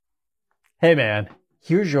Hey man,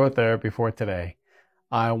 here's your therapy for today.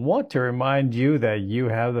 I want to remind you that you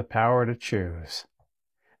have the power to choose.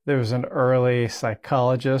 There was an early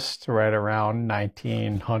psychologist right around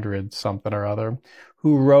 1900 something or other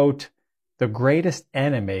who wrote, "The greatest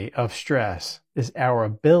enemy of stress is our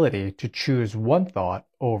ability to choose one thought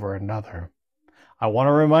over another." I want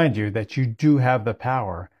to remind you that you do have the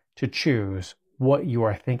power to choose what you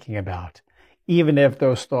are thinking about. Even if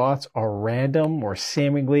those thoughts are random or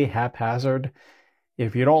seemingly haphazard,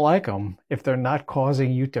 if you don't like them, if they're not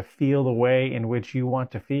causing you to feel the way in which you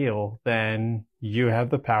want to feel, then you have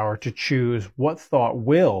the power to choose what thought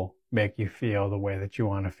will make you feel the way that you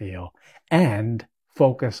want to feel and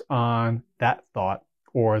focus on that thought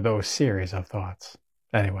or those series of thoughts.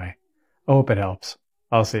 Anyway, I hope it helps.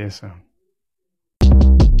 I'll see you soon.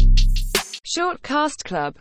 Shortcast Club